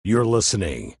You're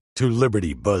listening to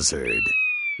Liberty Buzzard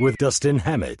with Dustin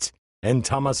Hammett and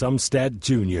Thomas Umstattd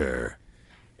Jr.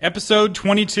 Episode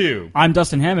 22. I'm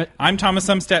Dustin Hammett. I'm Thomas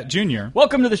Umstattd Jr.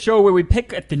 Welcome to the show where we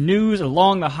pick at the news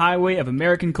along the highway of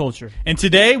American culture. And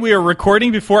today we are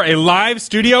recording before a live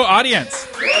studio audience.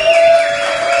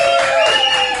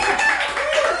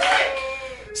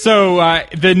 So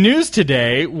the news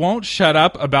today won't shut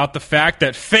up about the fact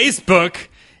that Facebook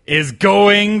is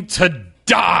going to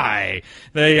die.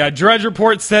 The Drudge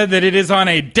Report said that it is on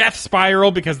a death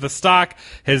spiral because the stock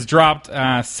has dropped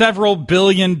several $1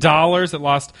 billion. It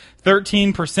lost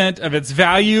 13% of its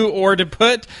value, or to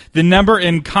put the number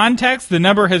in context, the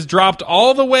number has dropped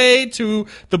all the way to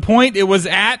the point it was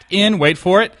at in, wait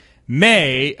for it,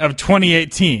 May of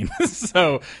 2018.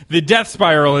 So the death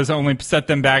spiral has only set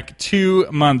them back 2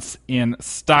 months in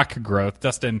stock growth.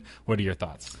 Dustin, what are your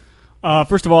thoughts?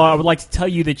 First of all, I would like to tell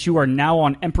you that you are now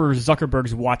on Emperor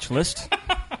Zuckerberg's watch list.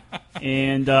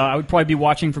 And I would probably be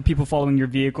watching for people following your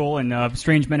vehicle and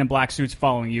strange men in black suits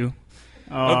following you.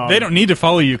 They don't need to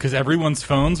follow you because everyone's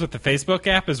phones with the Facebook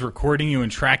app is recording you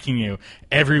and tracking you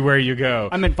everywhere you go.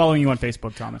 I meant following you on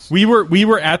Facebook, Thomas. We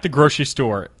were at the grocery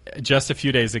store just a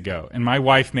few days ago, and my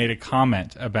wife made a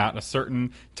comment about a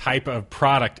certain type of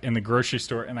product in the grocery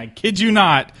store, and I kid you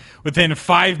not, within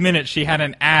 5 minutes she had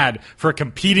an ad for a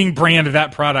competing brand of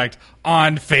that product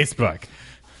on Facebook.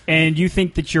 And you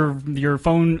think that your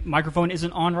phone microphone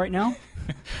isn't on right now?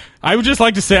 I would just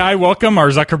like to say I welcome our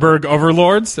Zuckerberg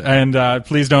overlords, and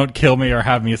please don't kill me or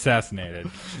have me assassinated.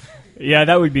 Yeah,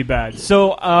 that would be bad.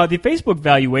 So the Facebook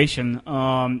valuation,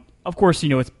 of course, you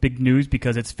know, it's big news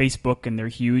because it's Facebook and they're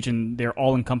huge and they're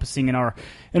all encompassing in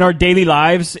our daily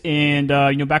lives. And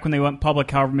you know, back when they went public,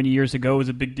 however many years ago, it was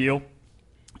a big deal.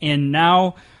 And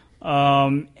now,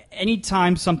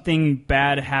 anytime something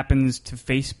bad happens to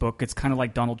Facebook, it's kind of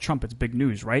like Donald Trump. It's big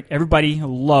news, right? Everybody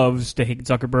loves to hate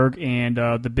Zuckerberg and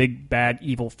the big, bad,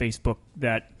 evil Facebook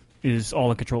that is all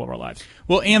in control of our lives.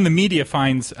 Well, and the media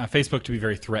finds Facebook to be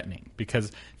very threatening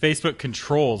because Facebook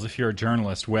controls, if you're a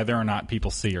journalist, whether or not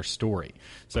people see your story.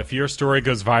 So if your story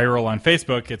goes viral on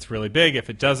Facebook, it's really big.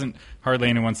 If it doesn't, hardly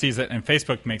anyone sees it, and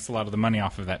Facebook makes a lot of the money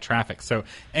off of that traffic. So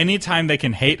anytime they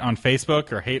can hate on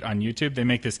Facebook or hate on YouTube, they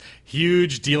make this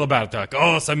huge deal about it. They're like,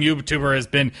 oh, some YouTuber has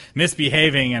been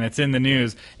misbehaving, and it's in the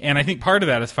news. And I think part of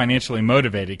that is financially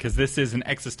motivated because this is an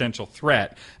existential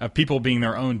threat of people being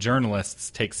their own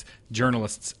journalists takes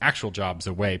journalists' actual jobs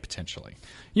away, potentially.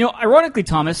 You know, ironically,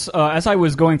 Thomas, as I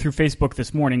was going through Facebook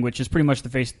this morning, which is pretty much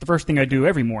the first thing I do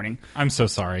every morning. I'm so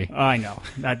sorry. I know.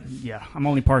 Yeah, I'm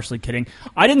only partially kidding.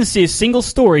 I didn't see a single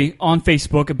story on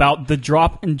Facebook about the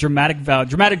dramatic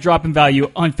drop in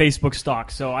value on Facebook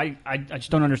stock. So I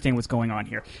just don't understand what's going on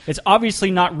here. It's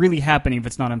obviously not really happening if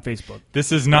it's not on Facebook.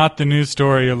 This is not the news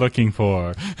story you're looking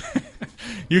for.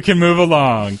 You can move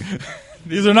along.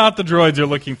 These are not the droids you're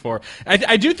looking for.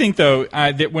 I do think, though,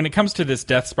 that when it comes to this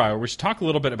death spiral, we should talk a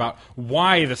little bit about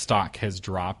why the stock has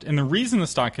dropped. And the reason the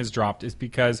stock has dropped is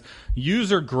because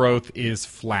user growth is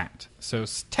flat. So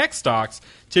tech stocks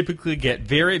typically get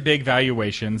very big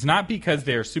valuations, not because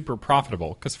they're super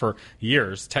profitable, because for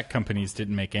years, tech companies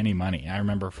didn't make any money. I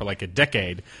remember for like a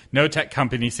decade, no tech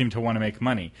company seemed to want to make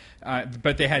money.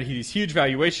 But they had these huge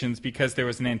valuations because there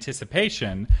was an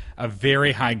anticipation of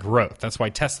very high growth. That's why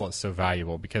Tesla is so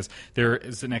valuable, because there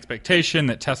is an expectation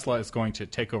that Tesla is going to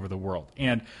take over the world.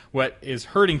 And what is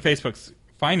hurting Facebook's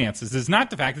finances is not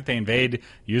the fact that they invade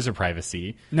user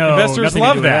privacy. No, investors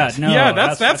love that. No, yeah,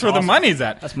 that's where awesome. the money's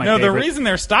at. That's my no, favorite. the reason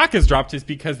their stock has dropped is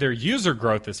because their user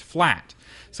growth is flat.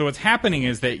 So what's happening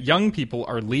is that young people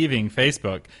are leaving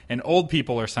Facebook and old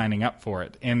people are signing up for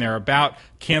it, and they're about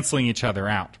canceling each other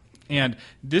out. And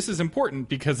this is important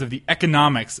because of the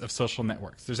economics of social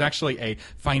networks. There's actually a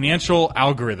financial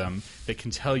algorithm that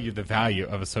can tell you the value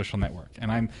of a social network.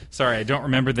 And I'm sorry, I don't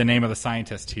remember the name of the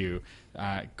scientist who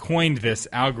coined this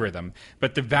algorithm.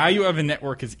 But the value of a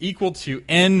network is equal to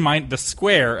the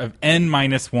square of n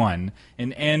minus 1.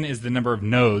 And n is the number of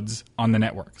nodes on the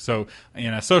network. So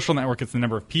in a social network, it's the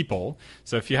number of people.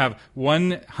 So if you have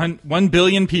 1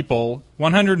 billion people,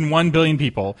 101 billion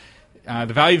people,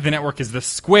 the value of the network is the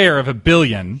square of a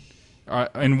billion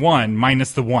and 1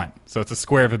 minus the 1. So it's a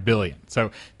square of a billion.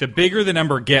 So the bigger the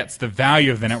number gets, the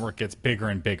value of the network gets bigger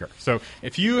and bigger. So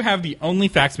if you have the only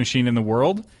fax machine in the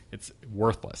world, it's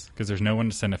worthless because there's no one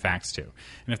to send a fax to.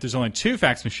 And if there's only 2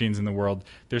 fax machines in the world,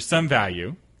 there's some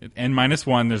value. N minus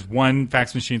one, there's one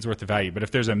fax machine's worth of value. But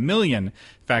if there's 1 million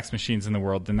fax machines in the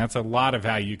world, then that's a lot of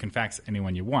value. You can fax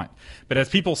anyone you want. But as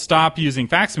people stop using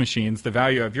fax machines, the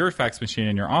value of your fax machine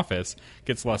in your office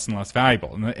gets less and less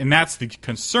valuable. And that's the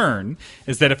concern,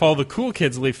 is that if all the cool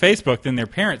kids leave Facebook, then their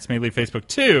parents may leave Facebook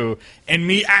too, and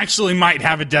me actually might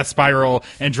have a death spiral,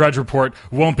 and Drudge Report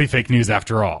won't be fake news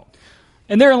after all.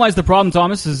 And therein lies the problem,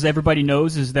 Thomas, as everybody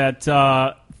knows, is that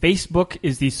Facebook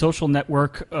is the social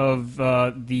network of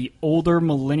the older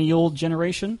millennial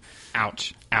generation.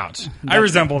 Ouch. I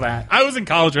resemble that. I was in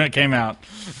college when it came out.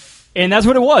 And that's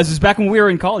what it was. Is back when we were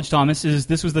in college, Thomas.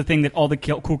 This was the thing that all the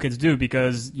cool kids do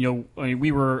because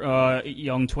we were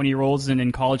young 20-year-olds and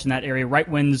in college in that area right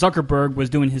when Zuckerberg was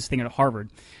doing his thing at Harvard.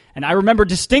 And I remember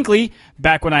distinctly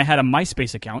back when I had a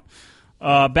MySpace account,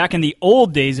 back in the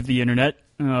old days of the internet.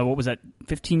 What was that?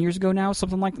 15 years ago now,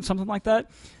 something like that.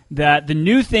 That the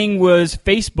new thing was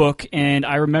Facebook, and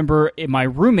I remember my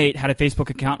roommate had a Facebook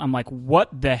account. I'm like, what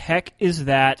the heck is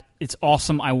that? It's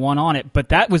awesome. I want on it. But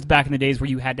that was back in the days where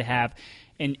you had to have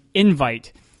an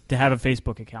invite to have a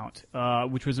Facebook account,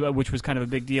 which was kind of a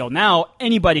big deal. Now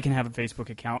anybody can have a Facebook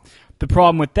account. The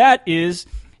problem with that is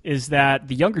that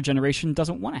the younger generation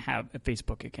doesn't want to have a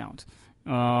Facebook account.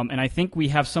 And I think we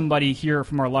have somebody here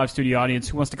from our live studio audience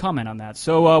who wants to comment on that.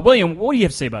 So, William, what do you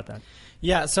have to say about that?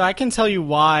 Yeah, so I can tell you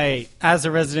why, as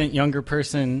a resident younger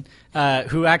person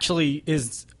who actually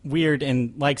is weird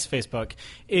and likes Facebook,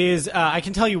 is I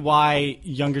can tell you why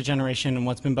younger generation and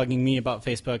what's been bugging me about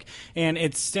Facebook,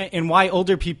 and why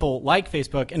older people like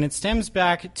Facebook, and it stems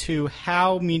back to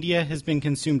how media has been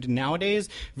consumed nowadays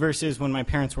versus when my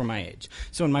parents were my age.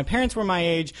 So when my parents were my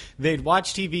age, they'd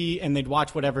watch TV and they'd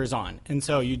watch whatever's on, and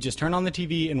so you just turn on the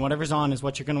TV and whatever's on is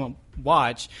what you're going to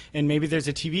watch, and maybe there's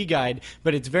a TV guide,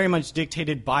 but it's very much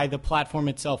dictated by the platform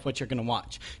itself what you're going to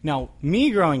watch. Now,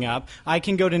 me growing up, I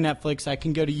can go to Netflix, I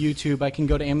can go to YouTube, I can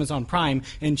go to Amazon Prime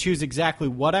and choose exactly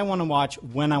what I want to watch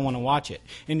when I want to watch it.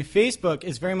 And Facebook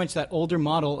is very much that older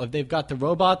model of they've got the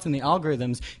robots and the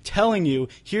algorithms telling you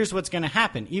here's what's going to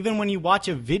happen. Even when you watch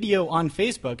a video on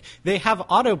Facebook, they have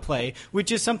autoplay,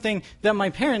 which is something that my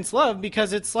parents love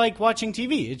because it's like watching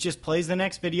TV. It just plays the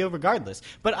next video regardless.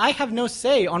 But I have no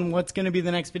say on what's going to be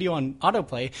the next video on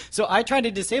autoplay, so I try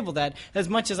to disable that as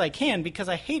much as I can because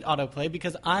I hate autoplay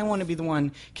because I want to be the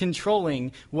one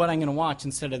controlling what I'm going to watch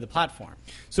instead of the platform.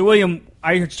 So, William,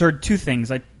 I heard two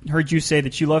things. I heard you say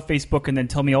that you love Facebook and then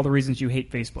tell me all the reasons you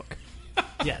hate Facebook.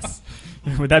 Yes.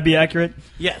 Would that be accurate?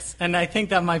 Yes, and I think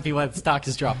that might be why the stock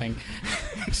is dropping.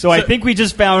 So I think we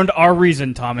just found our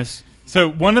reason, Thomas. So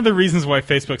one of the reasons why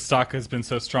Facebook stock has been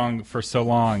so strong for so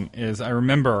long is I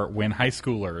remember when high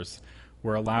schoolers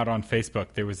were allowed on Facebook,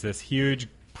 there was this huge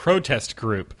protest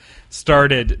group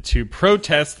started to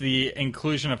protest the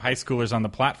inclusion of high schoolers on the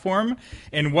platform.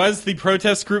 And was the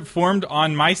protest group formed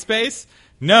on MySpace?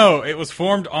 No, it was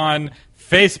formed on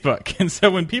Facebook. And so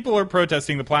when people are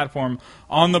protesting the platform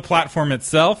on the platform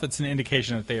itself, it's an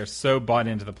indication that they are so bought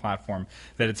into the platform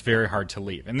that it's very hard to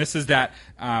leave. And this is that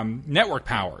network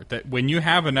power, that when you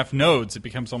have enough nodes, it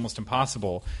becomes almost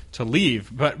impossible to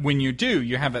leave. But when you do,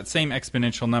 you have that same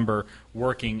exponential number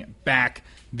working back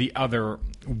the other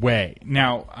way.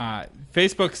 Now,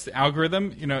 Facebook's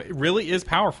algorithm, it really is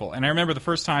powerful. And I remember the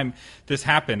first time this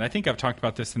happened, I think I've talked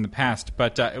about this in the past,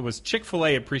 but it was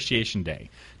Chick-fil-A Appreciation Day.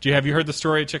 Have you heard the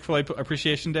story of Chick-fil-A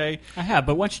Appreciation Day? I have,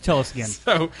 but why don't you tell us again?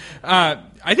 So, I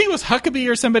think it was Huckabee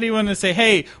or somebody wanted to say,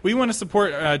 hey, we want to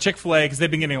support Chick-fil-A because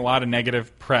they've been getting a lot of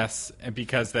negative press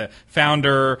because the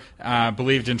founder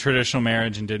believed in traditional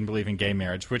marriage and didn't believe in gay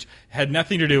marriage, which had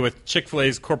nothing to do with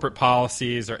Chick-fil-A's corporate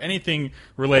policies or anything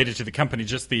related to the company,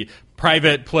 just the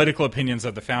private political opinions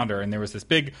of the founder. And there was this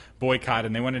big boycott,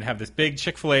 and they wanted to have this big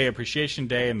Chick-fil-A Appreciation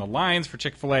Day, and the lines for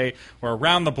Chick-fil-A were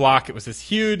around the block. It was this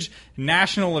huge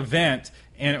national event,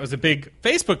 and it was a big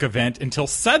Facebook event until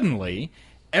suddenly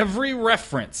every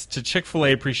reference to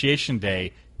Chick-fil-A Appreciation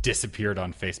Day disappeared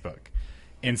on Facebook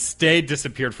and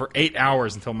disappeared for 8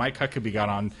 hours until Mike Huckabee got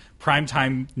on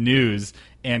primetime news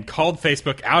and called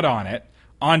Facebook out on it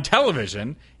on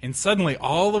television, and suddenly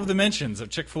all of the mentions of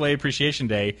Chick-fil-A Appreciation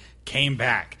Day came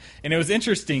back. And it was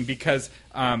interesting because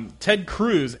Ted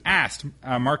Cruz asked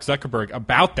Mark Zuckerberg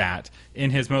about that in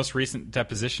his most recent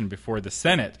deposition before the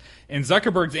Senate. And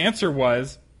Zuckerberg's answer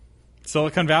was,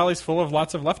 Silicon Valley's full of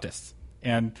lots of leftists.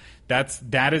 And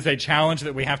that is a challenge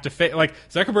that we have to face. Like,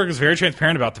 Zuckerberg is very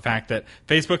transparent about the fact that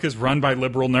Facebook is run by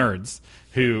liberal nerds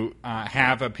who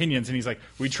have opinions, and he's like,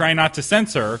 we try not to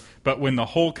censor, but when the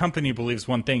whole company believes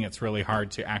one thing, it's really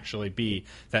hard to actually be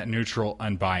that neutral,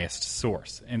 unbiased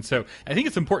source. And so I think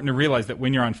it's important to realize that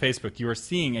when you're on Facebook, you are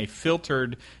seeing a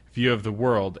filtered view of the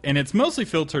world, and it's mostly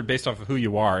filtered based off of who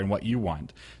you are and what you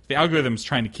want. The algorithm's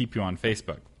trying to keep you on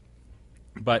Facebook.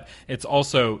 But it's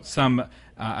also some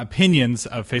opinions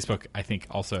of Facebook, I think,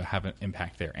 also have an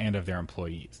impact there, and of their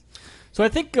employees. So I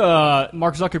think,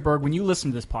 Mark Zuckerberg, when you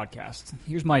listen to this podcast,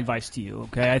 here's my advice to you,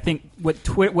 okay? I think what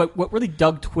really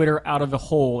dug Twitter out of the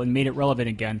hole and made it relevant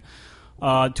again,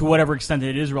 to whatever extent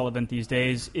it is relevant these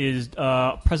days, is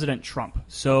President Trump.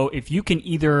 So if you can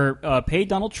either pay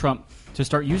Donald Trump to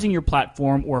start using your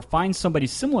platform or find somebody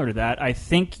similar to that, I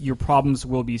think your problems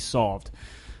will be solved.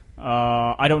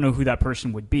 I don't know who that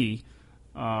person would be.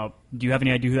 Do you have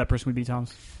any idea who that person would be,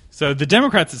 Thomas? So the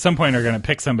Democrats at some point are going to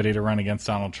pick somebody to run against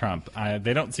Donald Trump.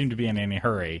 They don't seem to be in any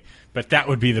hurry, but that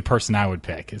would be the person I would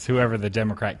pick, is whoever the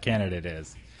Democrat candidate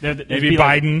is. Maybe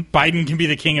Biden. Biden can be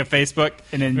the king of Facebook.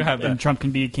 And Trump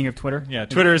can be king of Twitter? Yeah,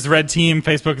 Twitter is the red team,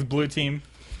 Facebook is blue team.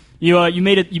 You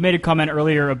made a comment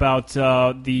earlier about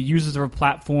the users of a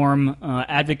platform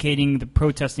advocating the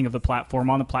protesting of the platform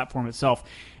on the platform itself.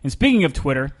 And speaking of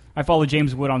Twitter, I follow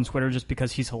James Wood on Twitter just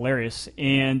because he's hilarious.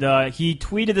 And he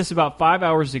tweeted this about 5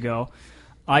 hours ago.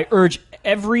 I urge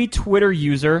every Twitter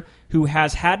user who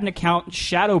has had an account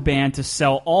shadow banned to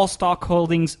sell all stock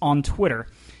holdings on Twitter.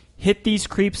 Hit these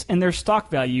creeps and their stock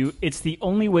value. It's the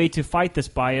only way to fight this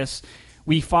bias.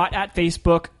 We fought at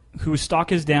Facebook, whose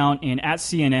stock is down, and at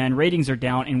CNN, ratings are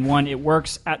down, and won. It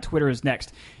works. At Twitter is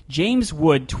next. James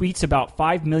Wood tweets about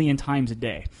 5 million times a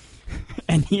day.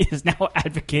 And he is now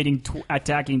advocating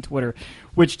attacking Twitter,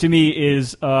 which to me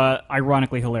is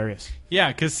ironically hilarious. Yeah,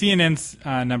 because CNN's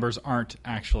numbers aren't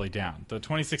actually down. The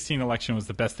 2016 election was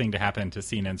the best thing to happen to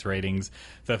CNN's ratings.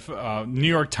 The New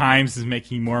York Times is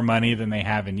making more money than they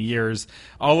have in years.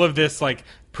 All of this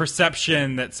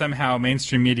perception that somehow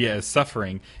mainstream media is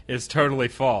suffering is totally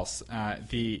false.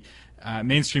 The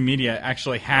mainstream media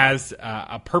actually has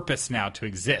a purpose now to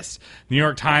exist. New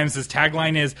York Times'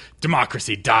 tagline is,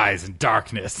 democracy dies in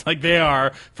darkness. They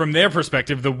are, from their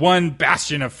perspective, the one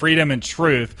bastion of freedom and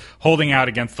truth holding out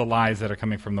against the lies that are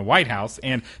coming from the White House.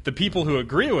 And the people who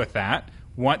agree with that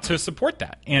want to support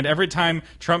that. And every time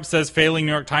Trump says failing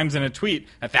New York Times in a tweet,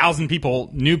 1,000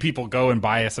 new people go and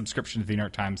buy a subscription to the New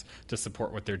York Times to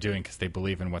support what they're doing because they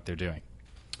believe in what they're doing.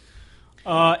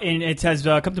 And it has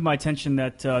come to my attention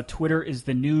that Twitter is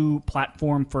the new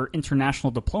platform for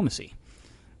international diplomacy.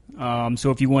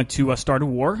 So if you want to start a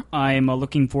war, I'm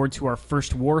looking forward to our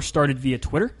first war started via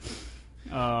Twitter.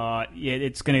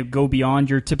 It's going to go beyond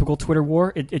your typical Twitter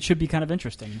war. It should be kind of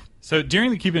interesting. So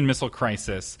during the Cuban Missile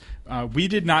Crisis, we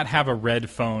did not have a red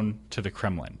phone to the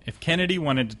Kremlin. If Kennedy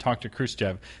wanted to talk to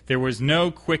Khrushchev, there was no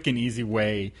quick and easy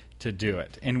way to do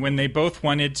it. And when they both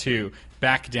wanted to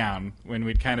back down, when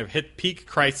we'd kind of hit peak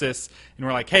crisis and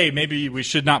we're like, hey, maybe we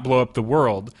should not blow up the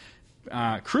world,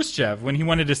 Khrushchev, when he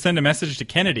wanted to send a message to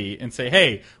Kennedy and say,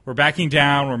 hey, we're backing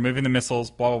down, we're moving the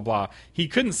missiles, blah, blah, blah, he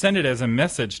couldn't send it as a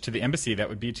message to the embassy. That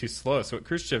would be too slow. So what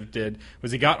Khrushchev did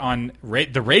was he got on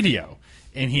the radio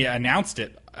and he announced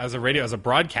it as a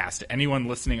broadcast to anyone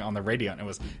listening on the radio, and it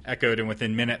was echoed, and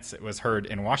within minutes it was heard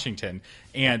in Washington.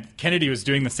 And Kennedy was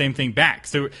doing the same thing back.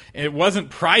 So it wasn't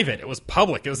private, it was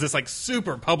public. It was this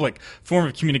super public form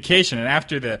of communication. And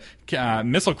after the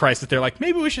missile crisis, they're like,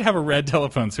 maybe we should have a red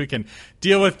telephone so we can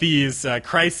deal with these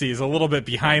crises a little bit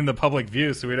behind the public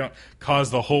view so we don't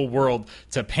cause the whole world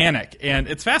to panic. And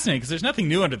it's fascinating because there's nothing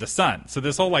new under the sun. So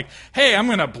this whole hey, I'm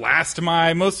going to blast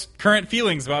my most current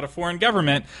feelings about a foreign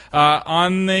government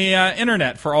on the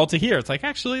internet for all to hear. It's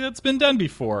actually, that's been done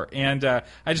before. And I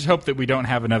just hope that we don't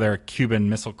have another Cuban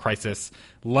Missile Crisis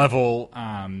level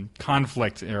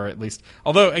conflict, or at least,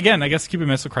 although, again, I guess the Cuban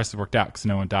Missile Crisis worked out because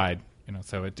no one died.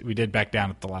 So we did back down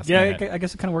at the last minute. Yeah, I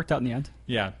guess it kind of worked out in the end.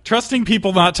 Yeah. Trusting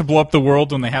people not to blow up the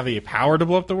world when they have the power to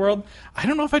blow up the world, I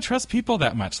don't know if I trust people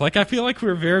that much. I feel like we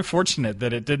were very fortunate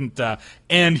that it didn't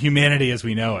end humanity as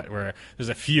we know it, where there's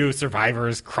a few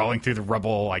survivors crawling through the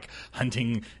rubble,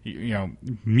 hunting,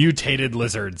 mutated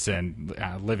lizards and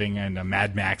living in a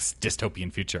Mad Max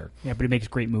dystopian future. Yeah, but it makes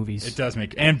great movies. It does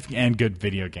make, and good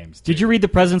video games, too. Did you read the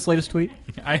president's latest tweet?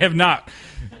 I have not.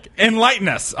 Enlighten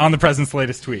us on the president's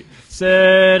latest tweet.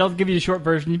 I'll give you the short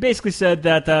version. He basically said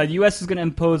that the U.S. is going to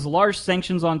impose large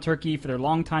sanctions on Turkey for their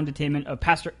long-time detainment of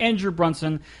Pastor Andrew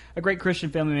Brunson, a great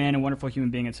Christian family man and wonderful human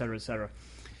being, etc., etc.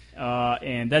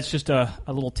 And that's just a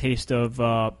little taste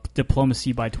of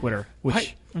diplomacy by Twitter.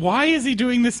 Which Why is he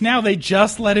doing this now? They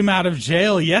just let him out of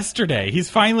jail yesterday. He's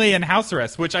finally in house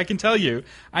arrest, which I can tell you,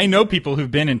 I know people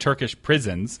who've been in Turkish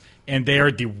prisons, and they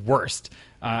are the worst.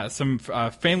 Some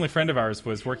family friend of ours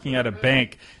was working at a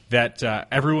bank that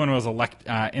everyone was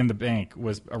in the bank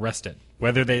was arrested,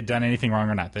 whether they had done anything wrong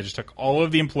or not. They just took all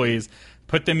of the employees,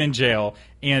 put them in jail,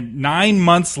 and 9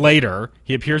 months later,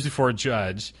 he appears before a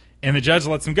judge, and the judge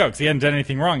lets him go because he hadn't done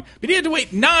anything wrong. But he had to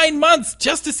wait 9 months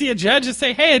just to see a judge and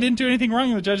say, hey, I didn't do anything wrong.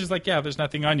 And the judge is like, yeah, there's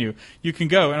nothing on you. You can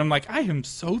go. And I'm like, I am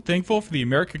so thankful for the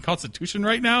American Constitution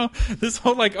right now. This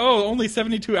whole only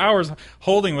 72 hours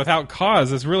holding without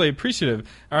cause is really appreciative.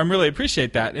 I really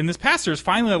appreciate that. And this pastor is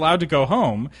finally allowed to go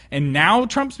home. And now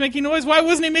Trump's making noise. Why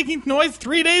wasn't he making noise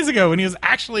 3 days ago when he was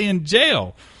actually in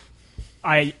jail?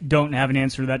 I don't have an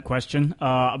answer to that question,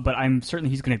 but I'm certain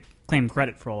he's going to claim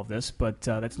credit for all of this, but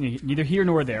that's neither here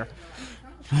nor there.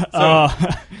 So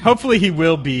hopefully he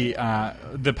will be,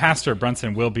 the pastor,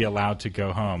 Brunson, will be allowed to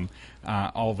go home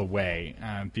all the way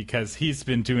because he's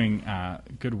been doing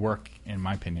good work, in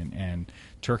my opinion, in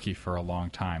Turkey for a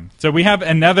long time. So we have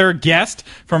another guest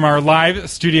from our live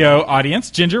studio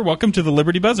audience. Ginger, welcome to the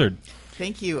Liberty Buzzard.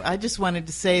 Thank you. I just wanted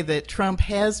to say that Trump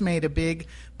has made a big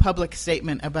public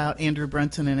statement about Andrew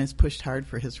Brunson and has pushed hard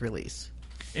for his release.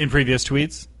 In previous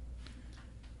tweets?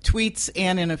 Tweets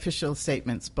and in official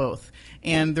statements, both.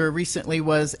 And there recently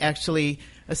was actually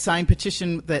a signed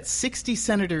petition that 60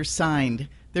 senators signed.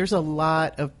 There's a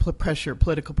lot of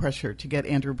political pressure to get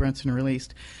Andrew Brunson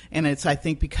released. And it's, I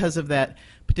think, because of that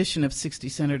petition of 60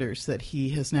 senators that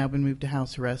he has now been moved to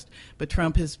house arrest. But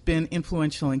Trump has been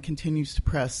influential and continues to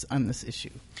press on this issue.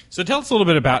 So tell us a little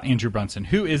bit about Andrew Brunson.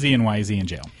 Who is he and why is he in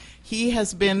jail? He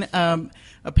has been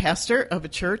a pastor of a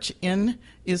church in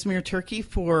Izmir, Turkey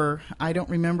for, I don't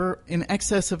remember, in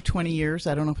excess of 20 years.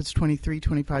 I don't know if it's 23,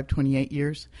 25, 28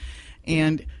 years.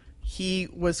 And he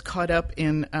was caught up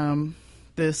in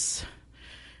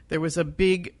there was a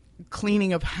big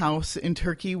cleaning of house in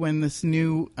Turkey when this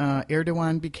new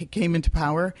Erdogan came into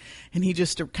power, and he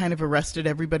just kind of arrested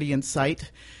everybody in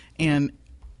sight. And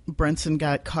Brunson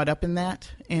got caught up in that,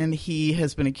 and he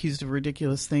has been accused of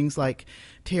ridiculous things like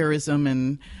terrorism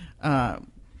and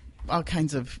all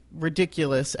kinds of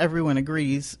ridiculous, everyone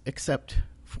agrees, except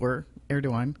for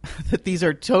Erdogan, that these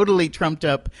are totally trumped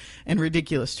up and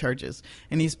ridiculous charges.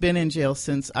 And he's been in jail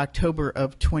since October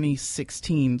of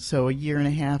 2016, so a year and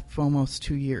a half, almost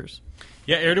 2 years.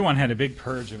 Yeah, Erdogan had a big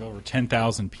purge of over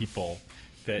 10,000 people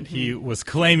that he was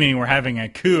claiming were having a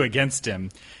coup against him.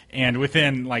 And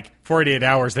within 48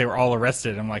 hours, they were all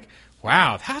arrested. I'm like,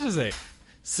 wow, that is a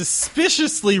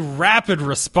suspiciously rapid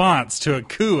response to a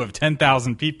coup of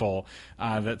 10,000 people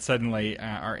that suddenly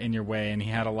are in your way. And he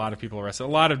had a lot of people arrested, a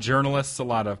lot of journalists, a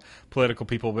lot of political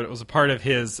people, but it was a part of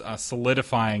his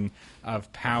solidifying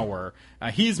of power.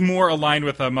 He's more aligned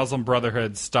with a Muslim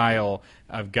Brotherhood style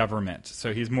of government.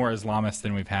 So he's more Islamist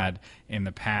than we've had in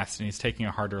the past, and he's taking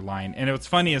a harder line. And what's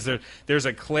funny is there's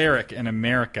a cleric in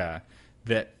America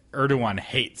that Erdogan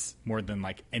hates more than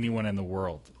anyone in the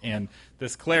world. And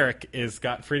this cleric is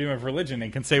got freedom of religion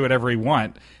and can say whatever he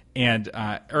wants. And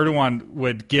Erdogan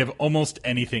would give almost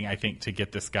anything, I think, to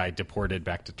get this guy deported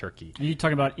back to Turkey. Are you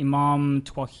talking about Imam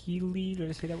Twahili? Did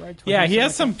I say that right? Yeah, he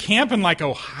has some camp in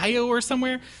Ohio or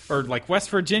somewhere, or West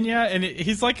Virginia, and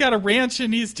he's got a ranch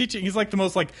and he's teaching. He's the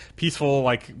most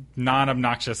peaceful,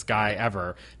 non-obnoxious guy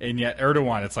ever. And yet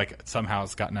Erdogan, it's somehow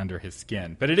it's gotten under his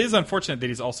skin. But it is unfortunate that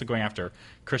he's also going after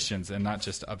Christians and not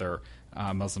just other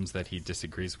Muslims that he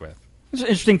disagrees with. It's an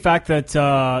interesting fact that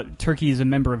Turkey is a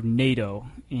member of NATO,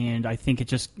 and I think it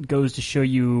just goes to show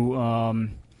you,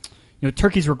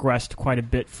 Turkey's regressed quite a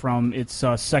bit from its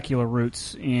secular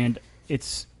roots, and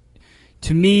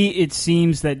to me, it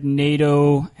seems that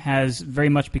NATO has very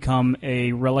much become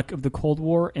a relic of the Cold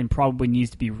War and probably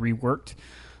needs to be reworked.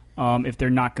 If they're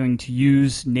not going to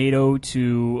use NATO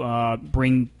to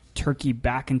bring Turkey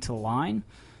back into line,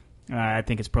 I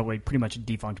think it's probably pretty much a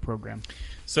defunct program.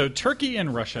 So Turkey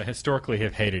and Russia historically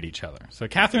have hated each other. So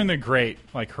Catherine the Great,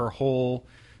 her whole,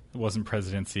 it wasn't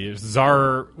presidency, it was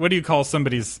czar. What do you call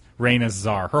somebody's reign as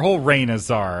czar? Her whole reign as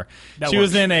czar. She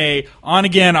was in a on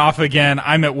again, off again,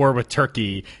 I'm at war with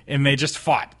Turkey, and they just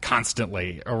fought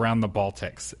constantly around the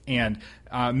Baltics. And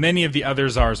many of the other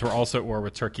czars were also at war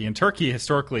with Turkey. And Turkey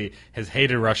historically has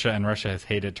hated Russia, and Russia has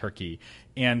hated Turkey.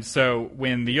 And so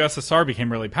when the USSR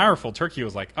became really powerful, Turkey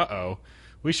was like, uh-oh,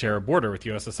 we share a border with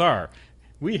USSR.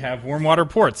 We have warm water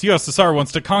ports. USSR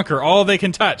wants to conquer all they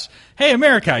can touch. Hey,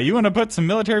 America, you want to put some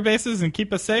military bases and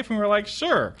keep us safe? And we're like,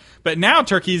 sure. But now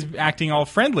Turkey's acting all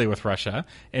friendly with Russia,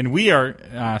 and we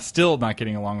are still not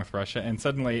getting along with Russia. And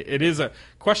suddenly it is a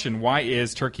question, why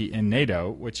is Turkey in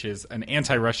NATO, which is an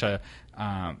anti-Russia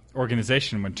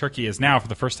organization, when Turkey is now, for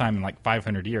the first time in like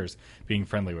 500 years, being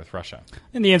friendly with Russia?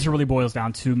 And the answer really boils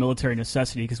down to military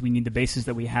necessity, because we need the bases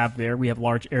that we have there. We have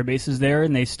large air bases there,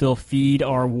 and they still feed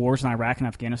our wars in Iraq and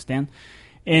Afghanistan,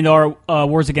 and our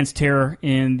wars against terror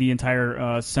in the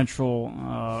entire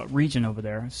central region over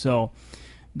there. So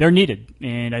they're needed,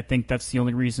 and I think that's the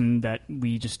only reason that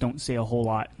we just don't say a whole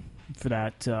lot for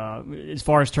that as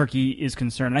far as Turkey is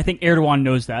concerned. And I think Erdogan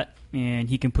knows that, and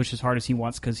he can push as hard as he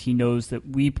wants, because he knows that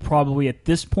we probably at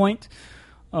this point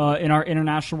in our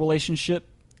international relationship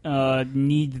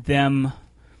need them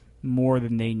more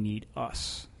than they need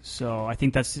us. So I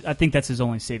think that's his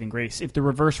only saving grace. If the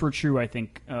reverse were true, I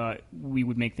think we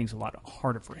would make things a lot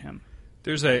harder for him.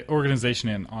 There's an organization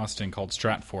in Austin called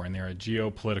Stratfor, and they're a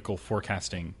geopolitical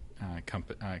forecasting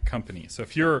company. So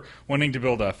if you're wanting to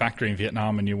build a factory in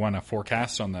Vietnam and you want to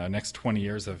forecast on the next 20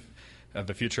 years of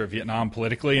the future of Vietnam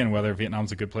politically and whether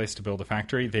Vietnam's a good place to build a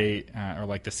factory, they are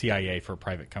like the CIA for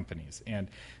private companies. And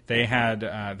they had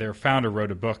their founder wrote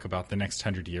a book about the next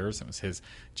 100 years. It was his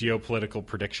geopolitical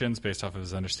predictions based off of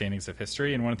his understandings of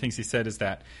history. And one of the things he said is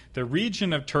that the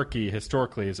region of Turkey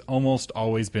historically has almost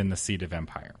always been the seat of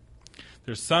empire.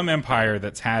 There's some empire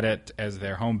that's had it as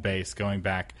their home base going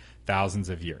back thousands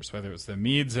of years, whether it was the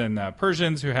Medes and the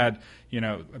Persians who had,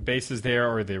 bases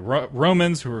there, or the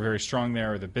Romans who were very strong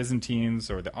there, or the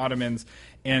Byzantines or the Ottomans.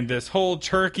 And this whole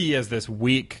Turkey as this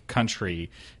weak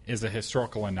country is a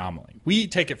historical anomaly. We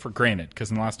take it for granted because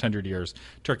in the last 100 years,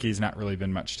 Turkey's not really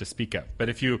been much to speak of. But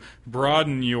if you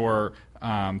broaden your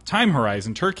time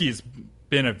horizon, Turkey's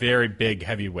been a very big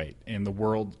heavyweight in the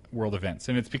world events.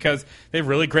 And it's because they have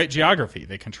really great geography.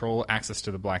 They control access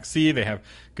to the Black Sea. They have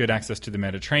good access to the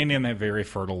Mediterranean. They have very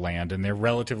fertile land, and they're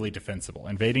relatively defensible.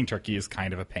 Invading Turkey is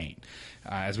kind of a pain.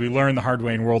 As we learned the hard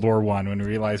way in World War I, when we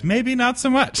realized maybe not so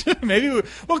much. Maybe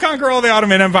we'll conquer all the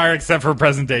Ottoman Empire except for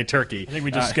present-day Turkey. I think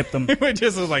we just skipped them. We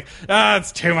just was like,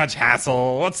 it's too much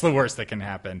hassle. What's the worst that can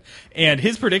happen? And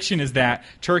his prediction is that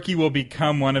Turkey will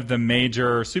become one of the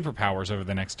major superpowers over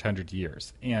the next 100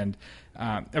 years. And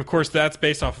of course, that's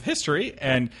based off of history,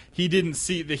 and he didn't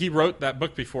see that he wrote that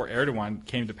book before Erdogan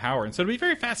came to power. And so it'll be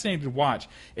very fascinating to watch.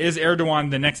 Is Erdogan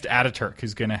the next Ataturk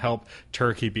who's going to help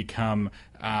Turkey become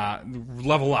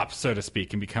level up, so to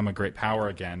speak, and become a great power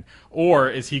again? Or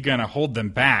is he going to hold them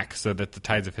back so that the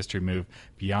tides of history move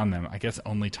beyond them? I guess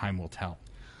only time will tell.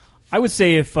 I would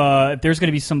say if there's going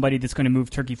to be somebody that's going to move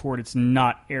Turkey forward, it's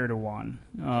not Erdogan.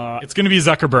 It's going to be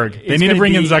Zuckerberg. They need to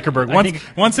bring in Zuckerberg.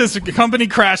 Once his company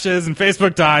crashes and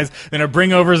Facebook dies, then they'll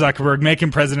bring over Zuckerberg, make him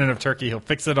president of Turkey. He'll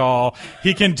fix it all.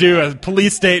 He can do a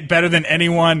police state better than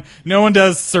anyone. No one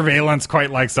does surveillance quite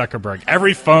like Zuckerberg.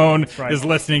 Every phone is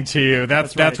listening to you.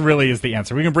 That really is the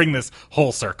answer. We can bring this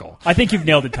whole circle. I think you've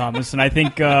nailed it, Thomas, and I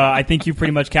think you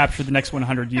pretty much captured the next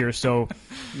 100 years. So,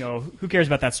 who cares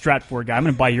about that Stratfor guy? I'm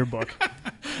going to buy your book.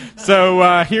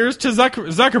 So here's to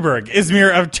Zuckerberg,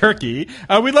 Izmir of Turkey.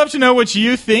 We'd love to know what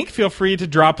you think. Feel free to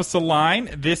drop us a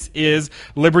line. This is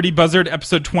Liberty Buzzard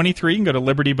episode 23. You can go to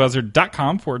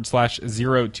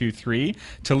libertybuzzard.com/023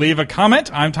 to leave a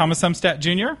comment. I'm Thomas Umstattd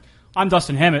Jr. I'm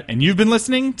Dustin Hammett. And you've been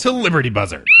listening to Liberty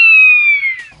Buzzard.